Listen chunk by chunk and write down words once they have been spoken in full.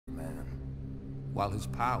while his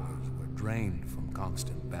powers were drained from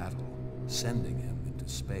constant battle, sending him into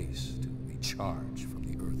space to recharge from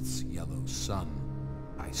the Earth's yellow sun,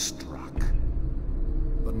 I struck.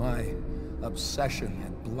 But my obsession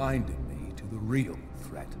had blinded me to the real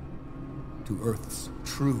threat, to Earth's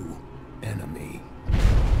true enemy.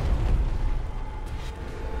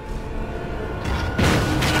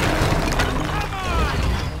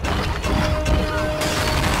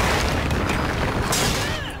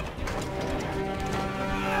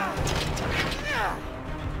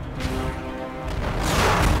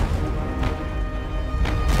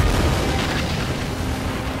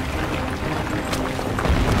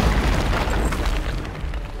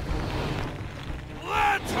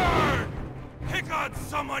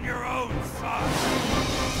 On your own side.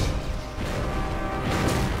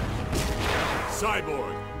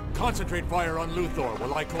 Cyborg, concentrate fire on Luthor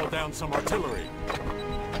while I call down some artillery.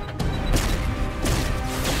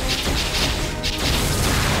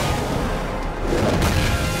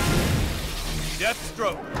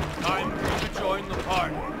 Deathstroke, time for you to join the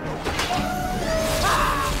party.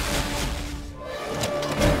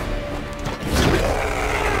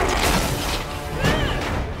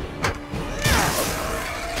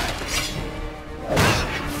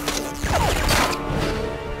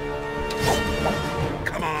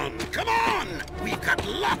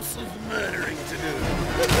 Lots of murdering to do.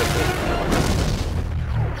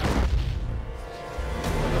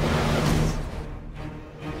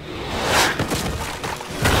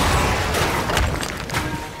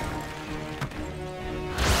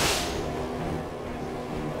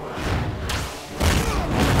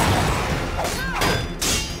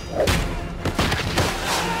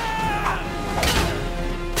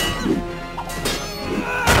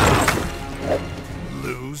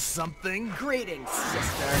 Something? Greetings,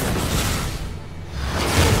 sister.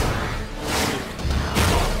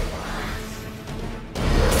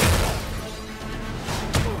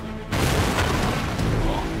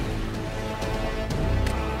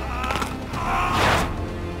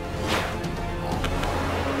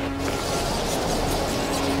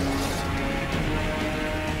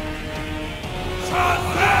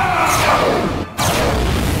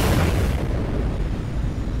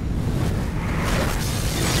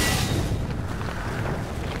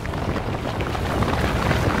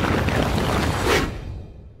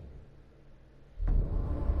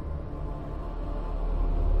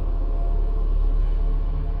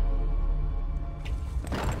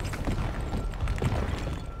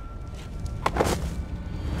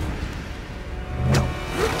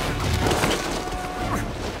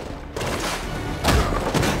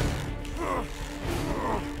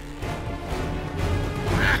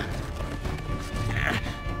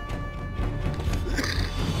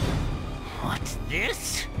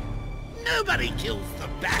 This? Nobody kills the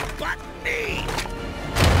bat but me!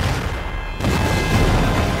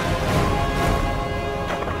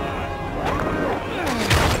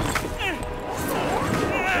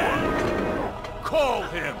 Call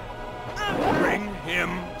him! Bring him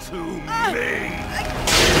to me!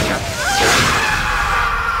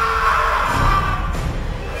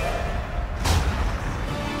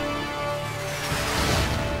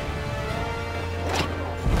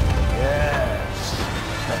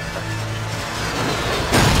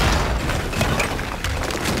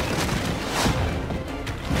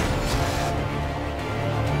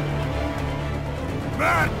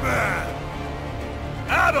 Batman!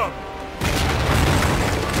 Adam!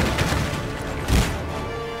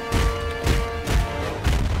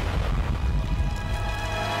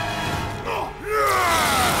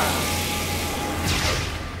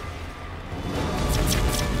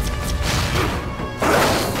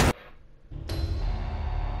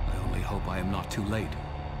 I only hope I am not too late,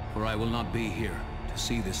 for I will not be here to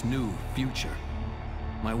see this new future.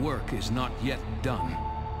 My work is not yet done.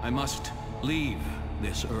 I must leave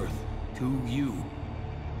this Earth to you.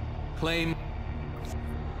 Claim...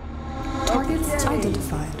 Targets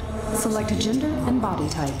identified. Select gender and body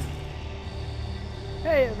type.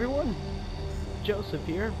 Hey everyone! Joseph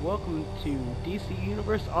here. Welcome to DC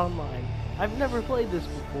Universe Online. I've never played this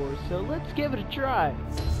before, so let's give it a try.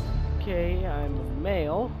 Okay, I'm a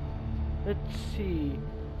male. Let's see.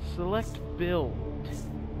 Select build.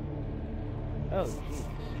 Oh, jeez.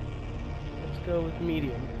 Let's go with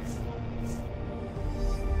medium.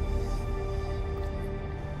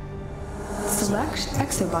 Select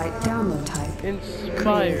exobyte download type.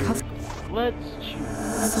 Inspired. Let's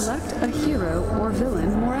choose. Select a hero or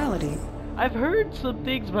villain morality. I've heard some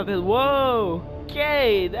things about this. Whoa!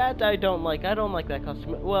 Okay, that I don't like. I don't like that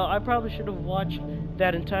costume. Well, I probably should have watched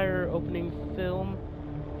that entire opening film,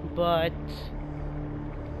 but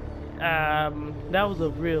That was a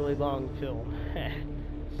really long film.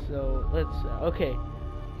 So let's okay.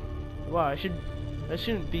 Wow, I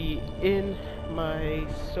shouldn't be in my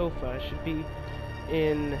sofa. I should be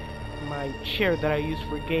in my chair that I use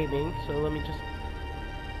for gaming. So let me just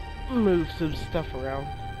move some stuff around.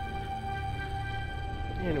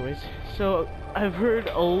 Anyways, so I've heard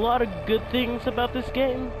a lot of good things about this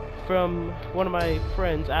game from one of my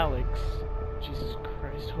friends, Alex. Jesus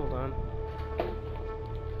Christ, hold on.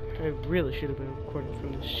 I really should have been recording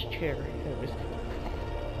from this chair. Anyways,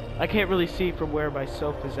 I can't really see from where my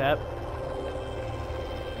sofa's at.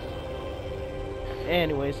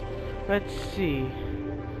 Anyways, let's see.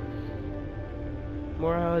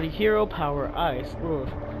 Morality, hero power, ice. Ugh,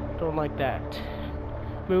 don't like that.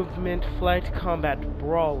 Movement, flight, combat,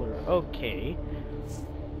 brawler. Okay.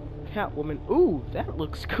 Catwoman. Ooh, that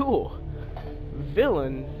looks cool.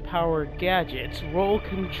 Villain, power, gadgets, roll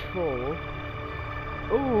control.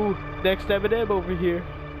 Ooh, next Eminem over here.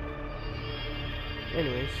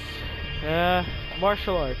 Anyways,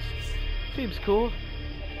 martial arts. Seems cool.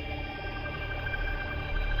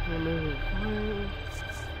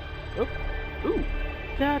 Oh, ooh,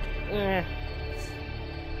 that,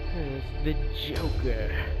 There's the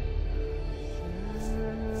Joker.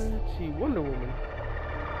 Let's see, Wonder Woman.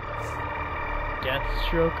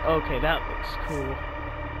 Deathstroke. Okay, that looks cool.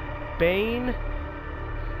 Bane.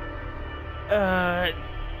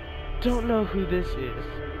 Don't know who this is.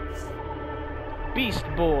 Beast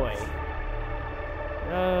Boy.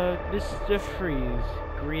 Mr. Freeze.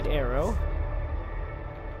 Green Arrow.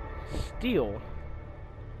 Steel.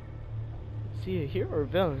 Is he a hero or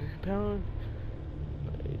villain? Pound.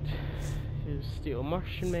 Steel.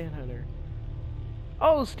 Martian Manhunter.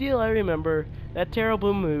 Oh, Steel, I remember. That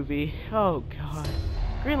terrible movie. Oh, God.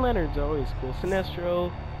 Green Lantern's always cool.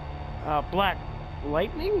 Sinestro. Black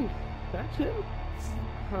Lightning? That's him?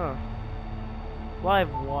 Huh.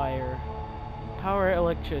 Live Wire. Power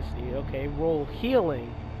electricity. Okay. Roll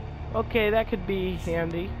healing. Okay, that could be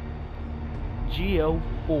handy. Geo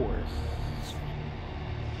Force.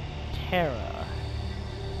 Terra.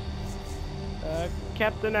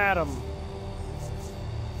 Captain Atom.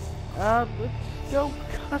 Let's go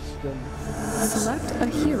custom. Select a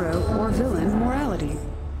hero or villain morality.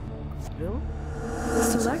 Villain?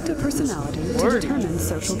 Select a personality to determine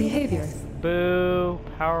social behavior. Boo,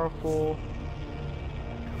 powerful,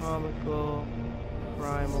 comical,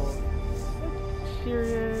 primal,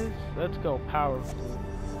 serious. Let's go powerful.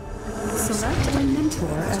 Select a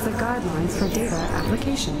mentor as a guideline for data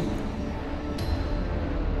application.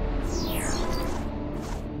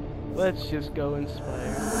 Let's just go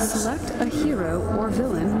inspire. Select a hero or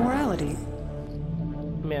villain morality.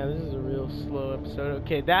 Man, this is a real slow episode.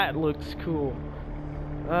 Okay, that looks cool.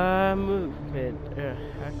 Movement,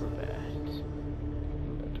 acrobat.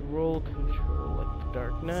 Roll control like the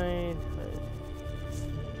Dark Knight.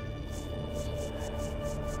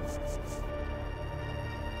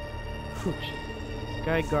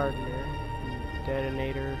 Guy Gardner,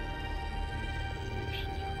 detonator.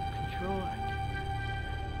 Control.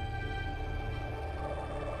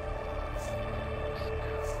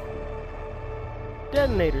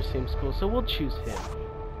 Detonator seems cool, so we'll choose him.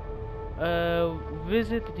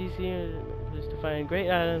 Visit the DC list to find great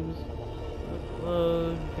items.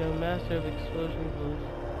 Upload, become master of explosions.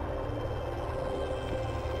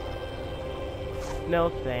 No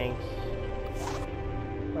thanks.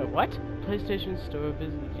 Wait, what? PlayStation Store,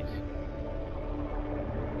 visit the DC.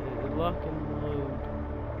 Lock and load.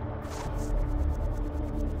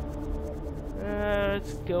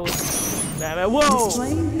 Let's go with Batman. Whoa!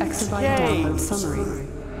 Display exabyte download summary.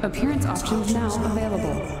 Appearance options now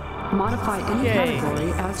available. Modify any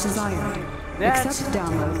category as desired. Accept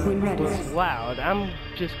download when ready. Was loud. I'm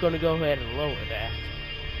just gonna go ahead and lower that.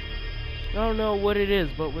 I don't know what it is,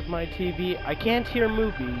 but with my TV, I can't hear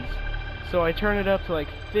movies, so I turn it up to like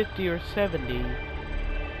 50 or 70.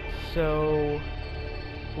 So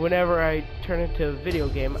whenever I turn it to a video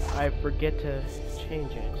game, I forget to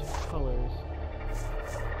change it to colors.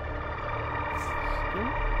 Skin?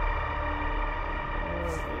 Oh,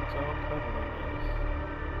 it's all covered in this.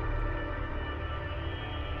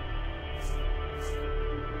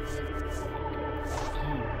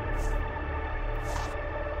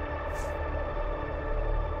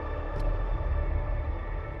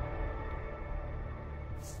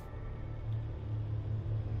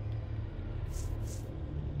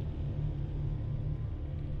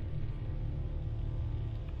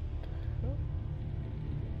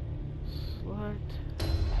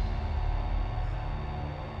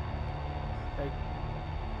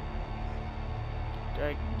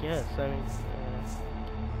 I guess, I mean,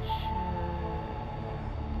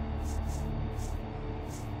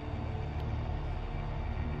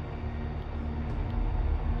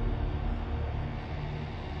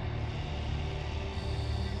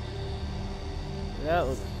 That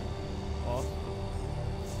looks awesome.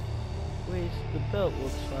 Waist, the belt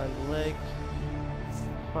looks fine. The legs,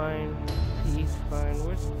 fine. Teeth, fine.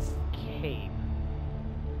 Where's the cape?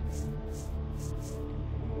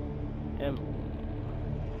 Emblem.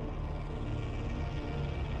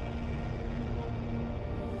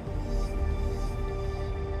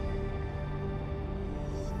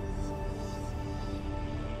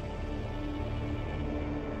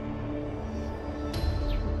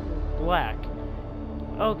 Black.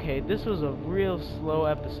 Okay, this was a real slow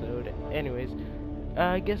episode. Anyways,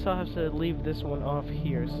 I guess I'll have to leave this one off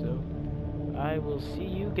here, so I will see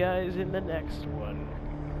you guys in the next one.